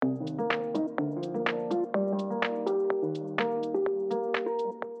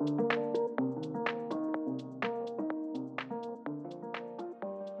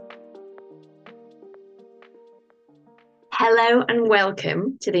Hello and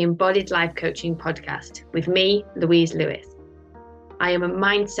welcome to the Embodied Life Coaching Podcast with me, Louise Lewis. I am a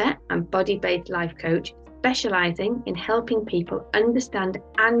mindset and body-based life coach specialising in helping people understand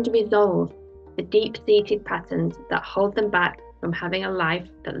and resolve the deep-seated patterns that hold them back from having a life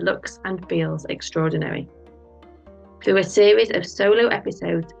that looks and feels extraordinary. Through a series of solo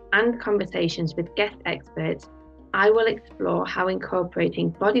episodes and conversations with guest experts, I will explore how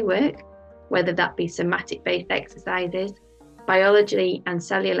incorporating bodywork, whether that be somatic-based exercises, biology and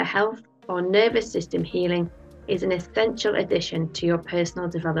cellular health, or nervous system healing, is an essential addition to your personal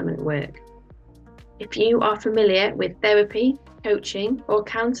development work. If you are familiar with therapy, coaching, or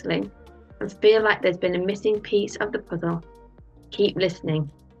counselling and feel like there's been a missing piece of the puzzle, keep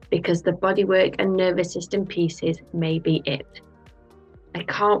listening, because the bodywork and nervous system pieces may be it. I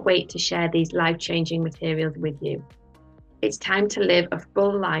can't wait to share these life-changing materials with you. It's time to live a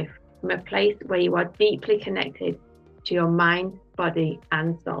full life from a place where you are deeply connected to your mind, body,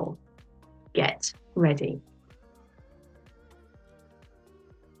 and soul. Get ready.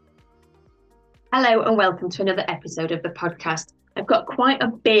 Hello and welcome to another episode of the podcast. I've got quite a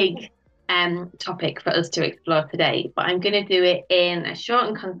big topic for us to explore today, but I'm going to do it in a short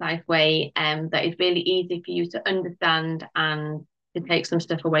and concise way that is really easy for you to understand and to take some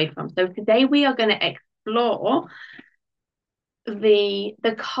stuff away from. So today we are going to explore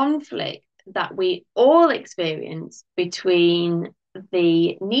the conflict that we all experience between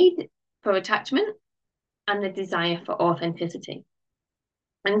the need for attachment and the desire for authenticity.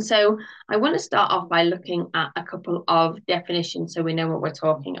 And so I want to start off by looking at a couple of definitions so we know what we're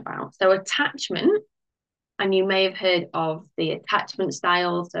talking about. So attachment, and you may have heard of the attachment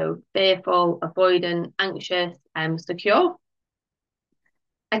style, so fearful, avoidant, anxious, secure.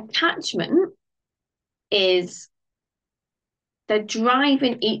 Attachment is the drive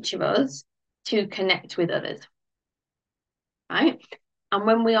in each of us to connect with others, right? And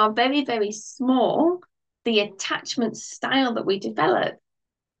when we are very, very small, the attachment style that we develop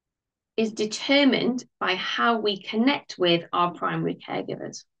is determined by how we connect with our primary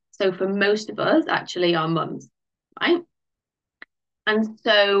caregivers. So for most of us, actually our mums, right? And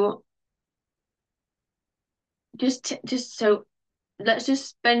so let's just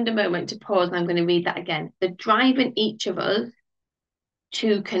spend a moment to pause, and I'm going to read that again. The drive in each of us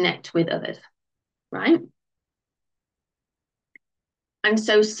to connect with others, right? And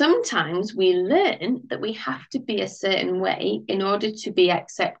so sometimes we learn that we have to be a certain way in order to be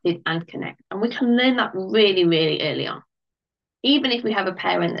accepted and connect. And we can learn that really, really early on. Even if we have a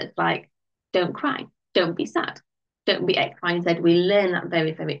parent that's like, don't cry, don't be sad, don't be X, Y, and Z, we learn that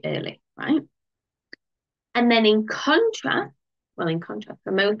very, very early, right? And then in contrast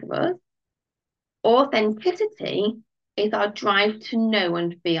for most of us, authenticity is our drive to know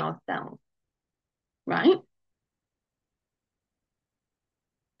and be ourselves, right?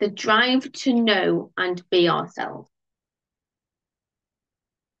 The drive to know and be ourselves.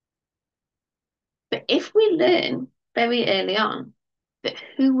 But if we learn very early on that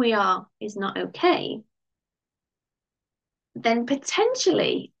who we are is not okay, then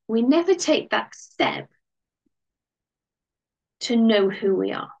potentially we never take that step to know who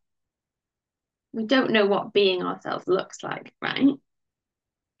we are. We don't know what being ourselves looks like, right?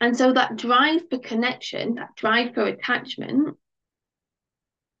 And so that drive for connection, that drive for attachment,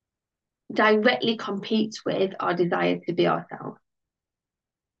 directly competes with our desire to be ourselves,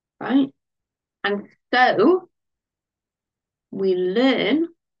 right? And so we learn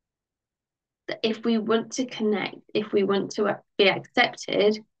that if we want to connect, if we want to be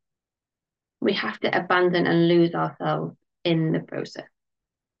accepted, we have to abandon and lose ourselves in the process.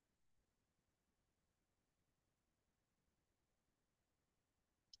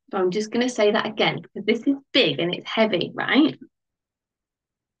 So I'm just going to say that again, because this is big and it's heavy, right?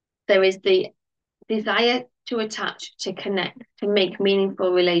 There is the desire to attach, to connect, to make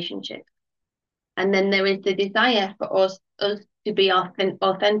meaningful relationships. And then there is the desire for us to be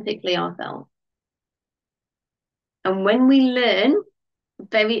authentically ourselves. And when we learn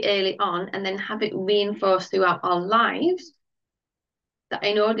very early on and then have it reinforced throughout our lives, that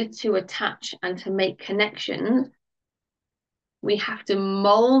in order to attach and to make connections, we have to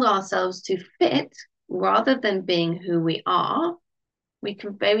mold ourselves to fit rather than being who we are, we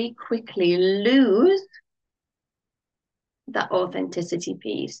can very quickly lose that authenticity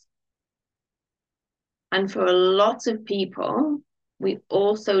piece. And for a lot of people, we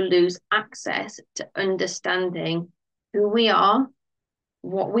also lose access to understanding who we are,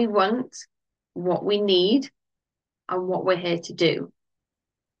 what we want, what we need, and what we're here to do.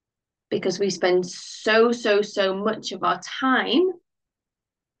 Because we spend so much of our time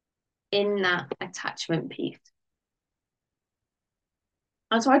in that attachment piece.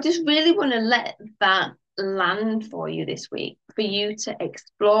 And so I just really want to let that land for you this week, for you to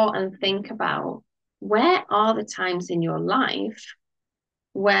explore and think about, where are the times in your life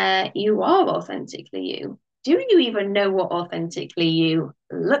where you are authentically you? Do you even know what authentically you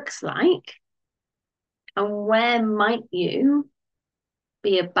looks like? And where might you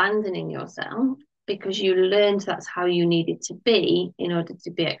be abandoning yourself because you learned that's how you needed to be in order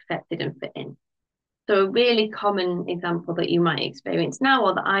to be accepted and fit in? So a really common example that you might experience now,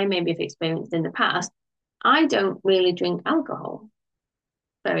 or that I maybe have experienced in the past, I don't really drink alcohol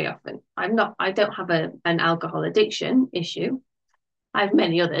very often. I don't have an alcohol addiction issue. I have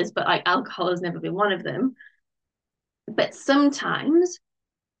many others, but like alcohol has never been one of them. But sometimes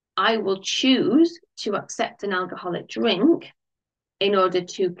I will choose to accept an alcoholic drink in order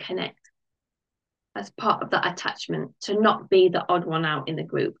to connect as part of that attachment, to not be the odd one out in the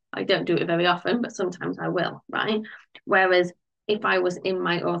group. I don't do it very often, but sometimes I will, right? Whereas if I was in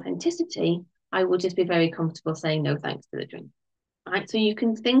my authenticity, I would just be very comfortable saying no thanks to the drink, right? So you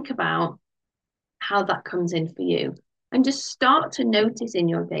can think about how that comes in for you and just start to notice in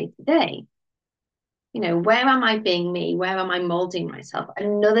your day to day, where am I being me? Where am I molding myself?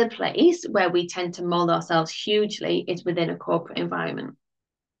 Another place where we tend to mold ourselves hugely is within a corporate environment.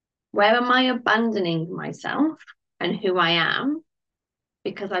 Where am I abandoning myself and who I am?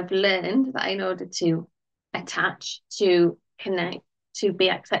 Because I've learned that in order to attach, to connect, to be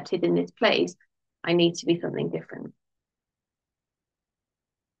accepted in this place, I need to be something different.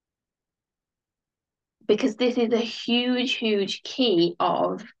 Because this is a huge, huge key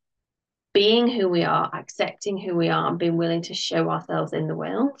of being who we are, accepting who we are, and being willing to show ourselves in the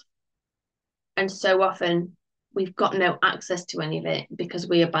world. And so often we've got no access to any of it because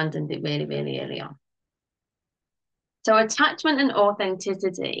we abandoned it really, really early on. So attachment and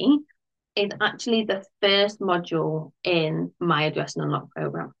authenticity is actually the first module in my Address and Unlock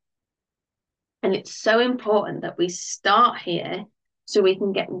program. And it's so important that we start here so we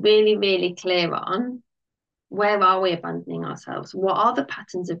can get really, really clear on, where are we abandoning ourselves? What are the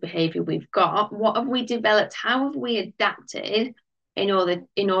patterns of behavior we've got? What have we developed? How have we adapted in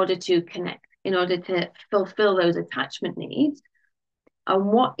order to connect, in order to fulfill those attachment needs? And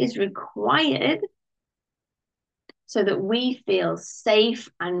what is required so that we feel safe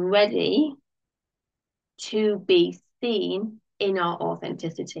and ready to be seen in our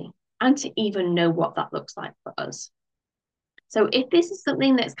authenticity and to even know what that looks like for us. So if this is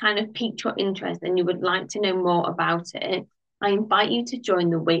something that's kind of piqued your interest and you would like to know more about it, I invite you to join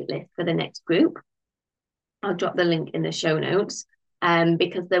the waitlist for the next group. I'll drop the link in the show notes,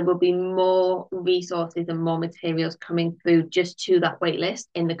 because there will be more resources and more materials coming through just to that waitlist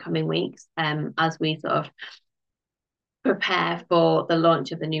in the coming weeks, as we sort of prepare for the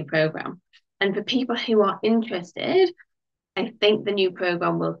launch of the new program. And for people who are interested, I think the new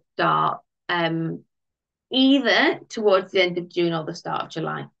program will start either towards the end of June or the start of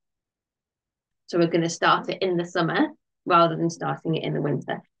July. So we're going to start it in the summer rather than starting it in the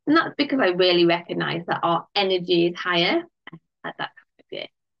winter. And that's because I really recognize that our energy is higher at that time of year.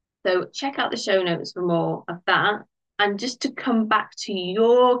 So check out the show notes for more of that. And just to come back to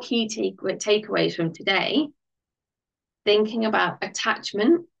your key takeaways from today, thinking about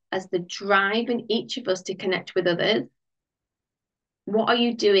attachment as the drive in each of us to connect with others. What are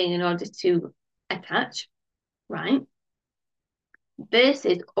you doing in order to attach, right?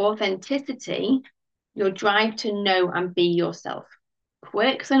 Versus authenticity, your drive to know and be yourself,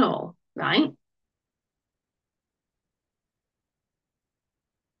 quirks and all, right?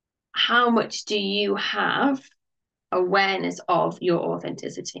 How much do you have awareness of your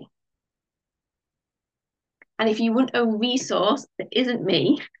authenticity? And if you want a resource that isn't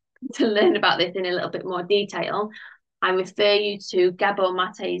me to learn about this in a little bit more detail, I refer you to Gabor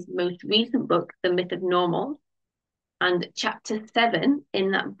Mate's most recent book, The Myth of Normal. And chapter 7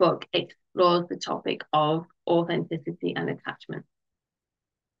 in that book explores the topic of authenticity and attachment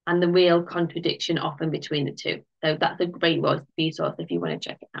and the real contradiction often between the two. So that's a great resource if you want to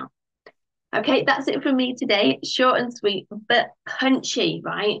check it out. Okay, that's it from me today. Short and sweet, but punchy,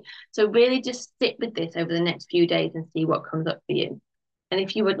 right? So really just sit with this over the next few days and see what comes up for you. And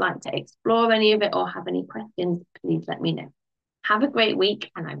if you would like to explore any of it or have any questions, please let me know. Have a great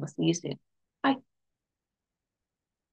week and I will see you soon.